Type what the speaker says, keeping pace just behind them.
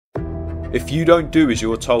If you don't do as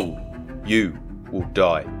you're told, you will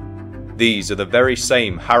die. These are the very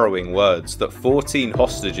same harrowing words that 14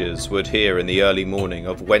 hostages would hear in the early morning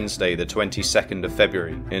of Wednesday the 22nd of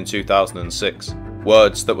February in 2006.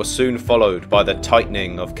 Words that were soon followed by the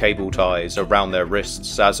tightening of cable ties around their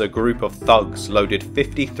wrists as a group of thugs loaded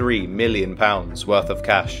 £53 million worth of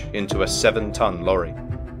cash into a 7-ton lorry.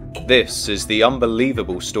 This is the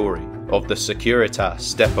unbelievable story of the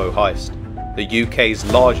Securitas Depot Heist, the UK's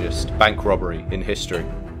largest bank robbery in history.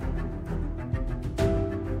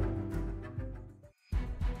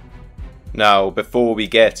 Now, before we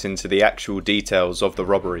get into the actual details of the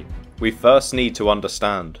robbery, we first need to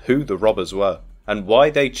understand who the robbers were and why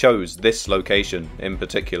they chose this location in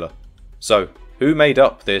particular. So, who made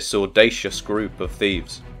up this audacious group of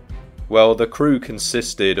thieves? Well, the crew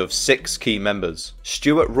consisted of 6 key members: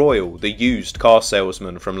 Stuart Royal, the used car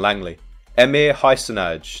salesman from Langley; Emir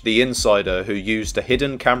Hysanaj, the insider who used a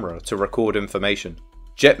hidden camera to record information;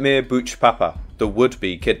 Jetmir Bouchpapa, the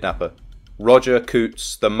would-be kidnapper; Roger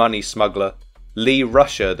Coots, the money smuggler; Lee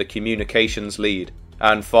Rusher, the communications lead;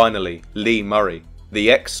 and finally, Lee Murray, the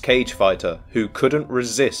ex-cage fighter who couldn't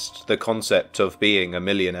resist the concept of being a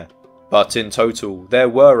millionaire. But in total, there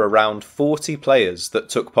were around 40 players that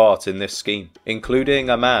took part in this scheme, including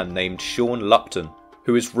a man named Sean Lupton,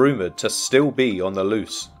 who is rumoured to still be on the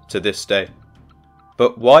loose to this day.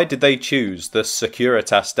 But why did they choose the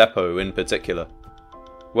Securitas Depot in particular?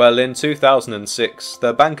 Well, in 2006,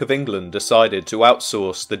 the Bank of England decided to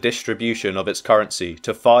outsource the distribution of its currency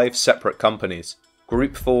to 5 separate companies: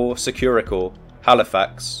 Group 4 Securicor,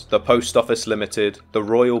 Halifax, the Post Office Limited, the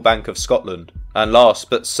Royal Bank of Scotland, and last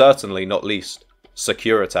but certainly not least,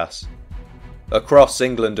 Securitas. Across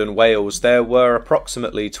England and Wales, there were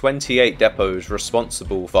approximately 28 depots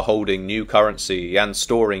responsible for holding new currency and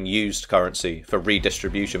storing used currency for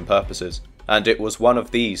redistribution purposes, and it was one of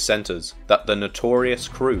these centres that the notorious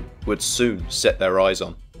crew would soon set their eyes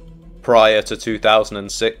on. Prior to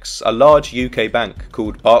 2006, a large UK bank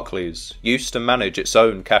called Barclays used to manage its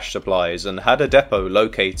own cash supplies and had a depot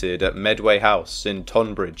located at Medway House in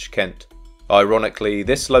Tonbridge, Kent. Ironically,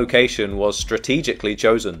 this location was strategically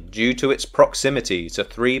chosen due to its proximity to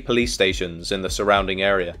 3 police stations in the surrounding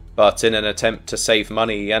area, but in an attempt to save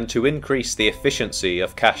money and to increase the efficiency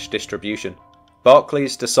of cash distribution,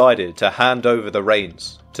 Barclays decided to hand over the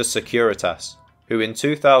reins to Securitas, who in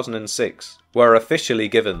 2006 were officially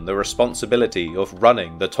given the responsibility of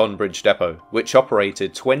running the Tonbridge depot, which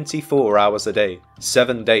operated 24 hours a day,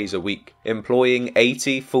 7 days a week, employing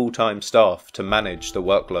 80 full-time staff to manage the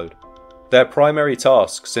workload. Their primary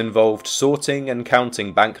tasks involved sorting and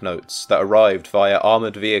counting banknotes that arrived via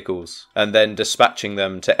armoured vehicles, and then dispatching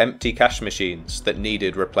them to empty cash machines that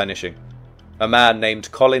needed replenishing. A man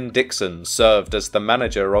named Colin Dixon served as the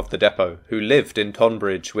manager of the depot, who lived in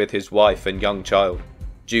Tonbridge with his wife and young child.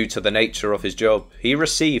 Due to the nature of his job, he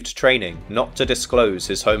received training not to disclose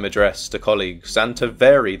his home address to colleagues and to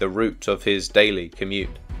vary the route of his daily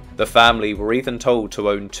commute. The family were even told to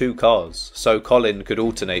own 2 cars, so Colin could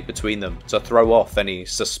alternate between them to throw off any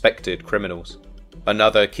suspected criminals.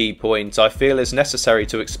 Another key point I feel is necessary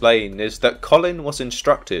to explain is that Colin was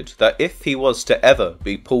instructed that if he was to ever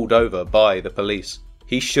be pulled over by the police,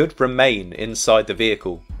 he should remain inside the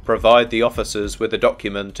vehicle, provide the officers with a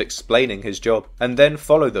document explaining his job, and then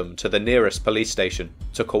follow them to the nearest police station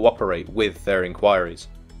to cooperate with their inquiries.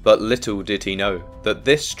 But little did he know that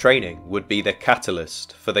this training would be the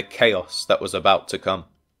catalyst for the chaos that was about to come.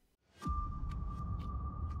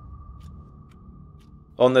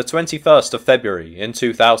 On the 21st of February in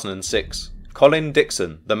 2006, Colin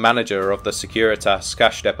Dixon, the manager of the Securitas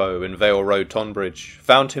cash depot in Vale Road, Tonbridge,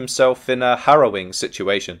 found himself in a harrowing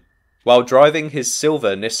situation. While driving his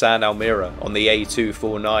silver Nissan Almera on the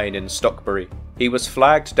A249 in Stockbury, he was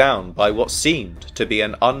flagged down by what seemed to be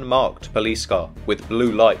an unmarked police car with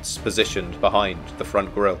blue lights positioned behind the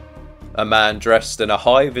front grille. A man dressed in a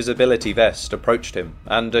high-visibility vest approached him,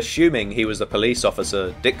 and assuming he was a police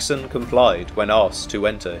officer, Dixon complied when asked to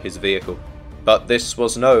enter his vehicle. But this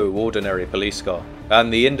was no ordinary police car,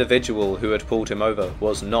 and the individual who had pulled him over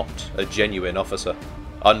was not a genuine officer.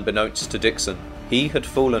 Unbeknownst to Dixon, he had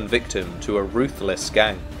fallen victim to a ruthless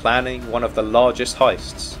gang planning one of the largest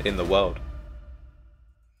heists in the world.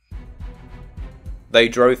 They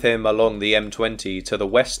drove him along the M20 to the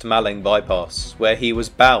West Malling bypass, where he was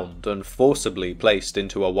bound and forcibly placed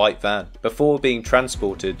into a white van before being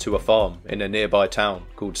transported to a farm in a nearby town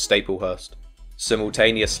called Staplehurst.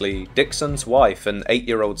 Simultaneously, Dixon's wife and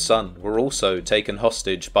 8-year-old son were also taken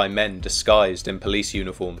hostage by men disguised in police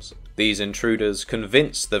uniforms. These intruders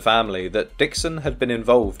convinced the family that Dixon had been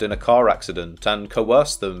involved in a car accident and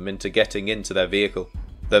coerced them into getting into their vehicle.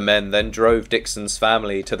 The men then drove Dixon's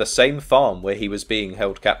family to the same farm where he was being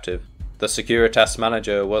held captive. The Securitas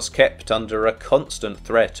manager was kept under a constant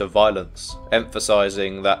threat of violence,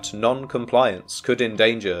 emphasizing that non-compliance could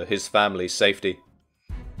endanger his family's safety.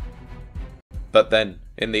 But then,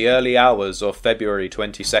 in the early hours of February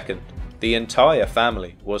 22nd, the entire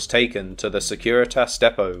family was taken to the Securitas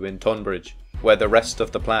Depot in Tonbridge, where the rest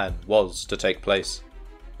of the plan was to take place.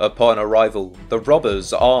 Upon arrival, the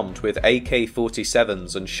robbers, armed with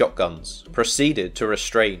AK-47s and shotguns, proceeded to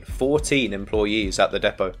restrain 14 employees at the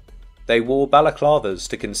depot. They wore balaclavas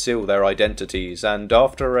to conceal their identities, and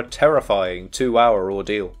after a terrifying 2-hour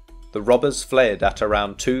ordeal, the robbers fled at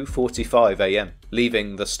around 2:45 AM,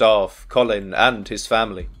 leaving the staff, Colin and his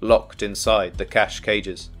family, locked inside the cash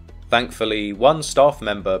cages. Thankfully, one staff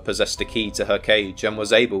member possessed a key to her cage and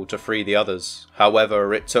was able to free the others.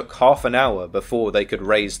 However, it took half an hour before they could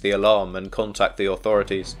raise the alarm and contact the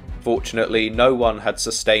authorities. Fortunately, no one had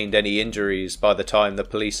sustained any injuries by the time the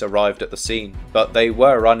police arrived at the scene, but they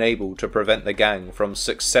were unable to prevent the gang from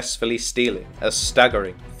successfully stealing a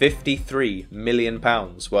staggering £53 million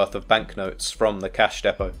worth of banknotes from the cash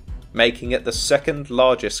depot, making it the second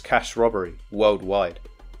largest cash robbery worldwide.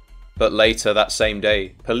 But later that same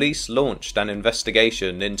day, police launched an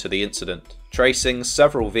investigation into the incident, tracing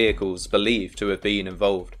several vehicles believed to have been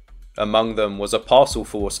involved. Among them was a parcel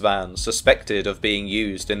force van suspected of being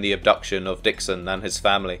used in the abduction of Dixon and his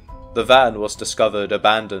family. The van was discovered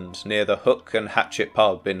abandoned near the Hook and Hatchet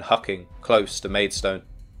pub in Hucking, close to Maidstone.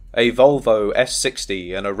 A Volvo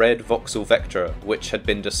S60 and a red Vauxhall Vectra, which had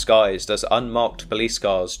been disguised as unmarked police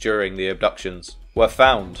cars during the abductions, were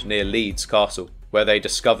found near Leeds Castle, where they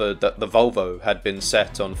discovered that the Volvo had been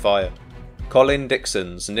set on fire. Colin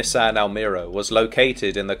Dixon's Nissan Almira was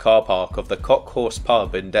located in the car park of the Cockhorse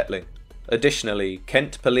pub in Detling. Additionally,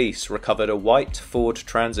 Kent police recovered a white Ford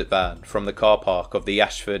Transit van from the car park of the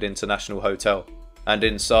Ashford International Hotel, and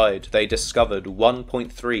inside they discovered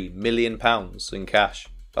 £1.3 million in cash,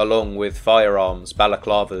 along with firearms,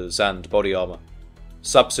 balaclavas and body armour.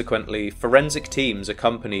 Subsequently, forensic teams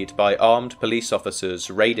accompanied by armed police officers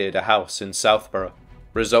raided a house in Southborough,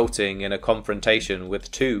 resulting in a confrontation with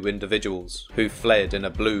 2 individuals who fled in a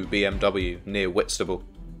blue BMW near Whitstable.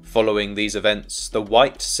 Following these events, the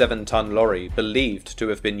white 7-ton lorry, believed to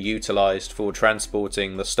have been utilised for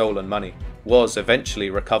transporting the stolen money, was eventually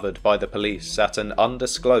recovered by the police at an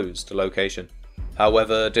undisclosed location.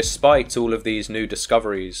 However, despite all of these new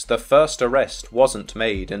discoveries, the first arrest wasn't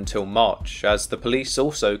made until March, as the police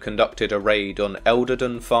also conducted a raid on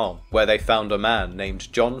Elderden Farm, where they found a man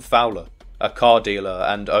named John Fowler, a car dealer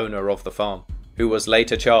and owner of the farm, who was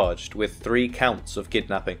later charged with 3 counts of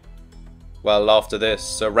kidnapping. Well, after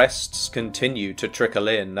this, arrests continued to trickle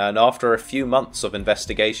in, and after a few months of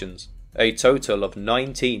investigations, a total of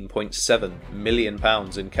 £19.7 million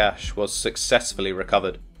in cash was successfully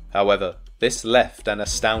recovered. However, this left an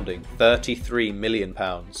astounding £33 million,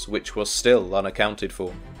 which was still unaccounted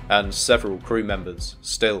for, and several crew members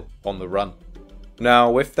still on the run.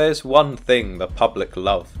 Now, if there's one thing the public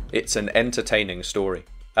love, it's an entertaining story.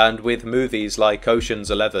 And with movies like Ocean's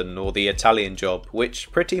 11 or The Italian Job,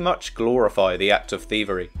 which pretty much glorify the act of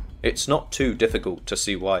thievery, it's not too difficult to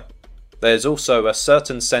see why. There's also a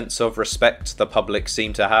certain sense of respect the public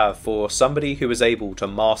seem to have for somebody who is able to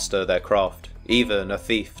master their craft, even a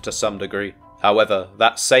thief to some degree. However,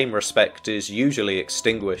 that same respect is usually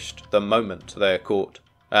extinguished the moment they are caught.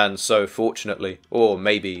 And so fortunately, or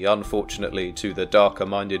maybe unfortunately to the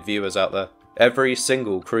darker-minded viewers out there, every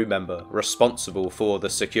single crew member responsible for the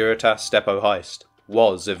Securitas Depot Heist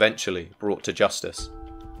was eventually brought to justice.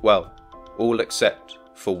 Well, all except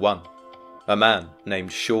for one. A man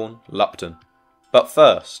named Sean Lupton. But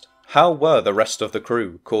first, how were the rest of the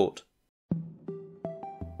crew caught?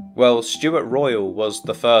 Well, Stuart Royal was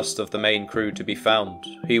the first of the main crew to be found.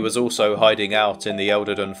 He was also hiding out in the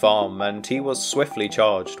Elderden farm, and he was swiftly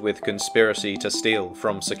charged with conspiracy to steal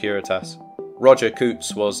from Securitas. Roger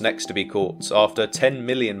Coates was next to be caught after £10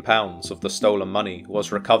 million of the stolen money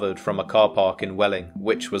was recovered from a car park in Welling,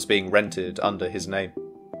 which was being rented under his name.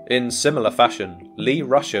 In similar fashion, Lee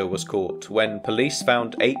Rusher was caught when police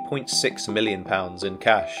found £8.6 million in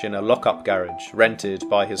cash in a lock-up garage rented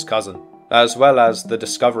by his cousin, as well as the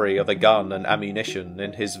discovery of a gun and ammunition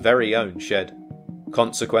in his very own shed.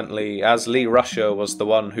 Consequently, as Lee Rusher was the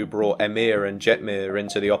one who brought Emir and Jetmir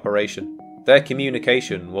into the operation, their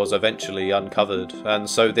communication was eventually uncovered, and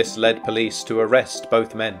so this led police to arrest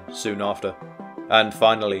both men soon after. And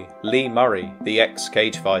finally, Lee Murray, the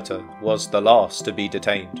ex-cage fighter, was the last to be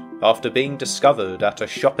detained, after being discovered at a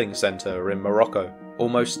shopping centre in Morocco,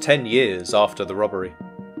 almost 10 years after the robbery.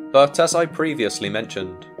 But as I previously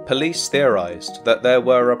mentioned, Police theorised that there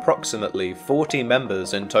were approximately 40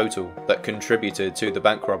 members in total that contributed to the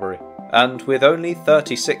bank robbery, and with only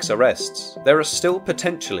 36 arrests, there are still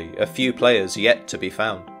potentially a few players yet to be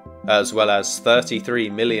found, as well as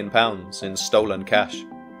 £33 million in stolen cash.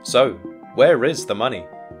 So, where is the money?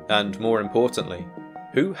 And more importantly,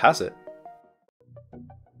 who has it?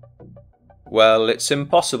 Well, it's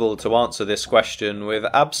impossible to answer this question with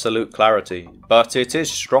absolute clarity, but it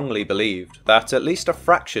is strongly believed that at least a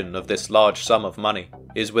fraction of this large sum of money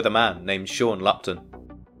is with a man named Sean Lupton.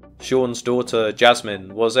 Sean's daughter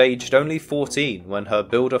Jasmine was aged only 14 when her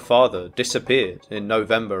builder father disappeared in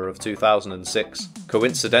November of 2006,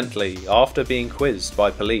 coincidentally after being quizzed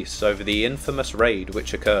by police over the infamous raid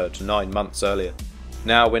which occurred 9 months earlier.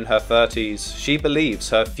 Now in her 30s, she believes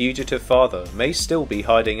her fugitive father may still be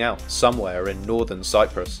hiding out somewhere in northern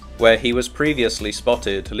Cyprus, where he was previously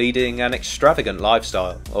spotted leading an extravagant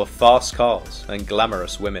lifestyle of fast cars and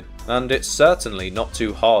glamorous women. And it's certainly not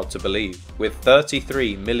too hard to believe, with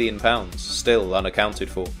 £33 million still unaccounted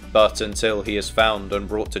for. But until he is found and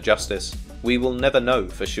brought to justice, we will never know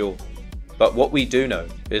for sure. But what we do know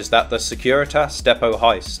is that the Securitas Depot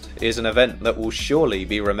Heist is an event that will surely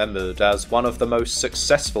be remembered as one of the most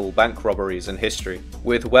successful bank robberies in history,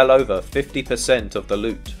 with well over 50% of the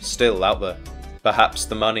loot still out there. Perhaps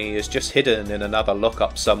the money is just hidden in another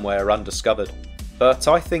lockup somewhere undiscovered. But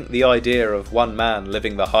I think the idea of one man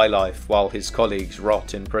living the high life while his colleagues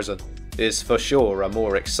rot in prison is for sure a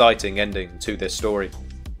more exciting ending to this story.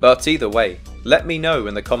 But either way, let me know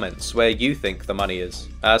in the comments where you think the money is,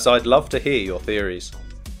 as I'd love to hear your theories.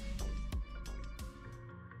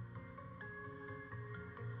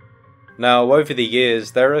 Now, over the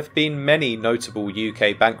years, there have been many notable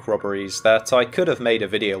UK bank robberies that I could have made a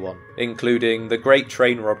video on, including the Great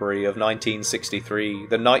Train Robbery of 1963,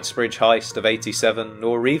 the Knightsbridge Heist of 87,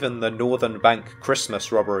 or even the Northern Bank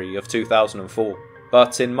Christmas Robbery of 2004.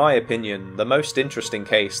 But in my opinion, the most interesting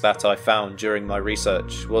case that I found during my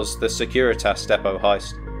research was the Securitas Depot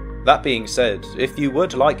Heist. That being said, if you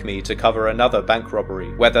would like me to cover another bank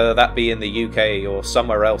robbery, whether that be in the UK or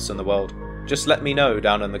somewhere else in the world, just let me know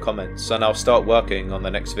down in the comments and I'll start working on the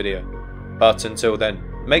next video. But until then,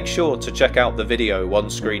 make sure to check out the video on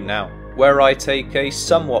screen now, where I take a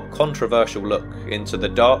somewhat controversial look into the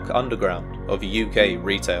dark underground of UK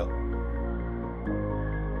retail.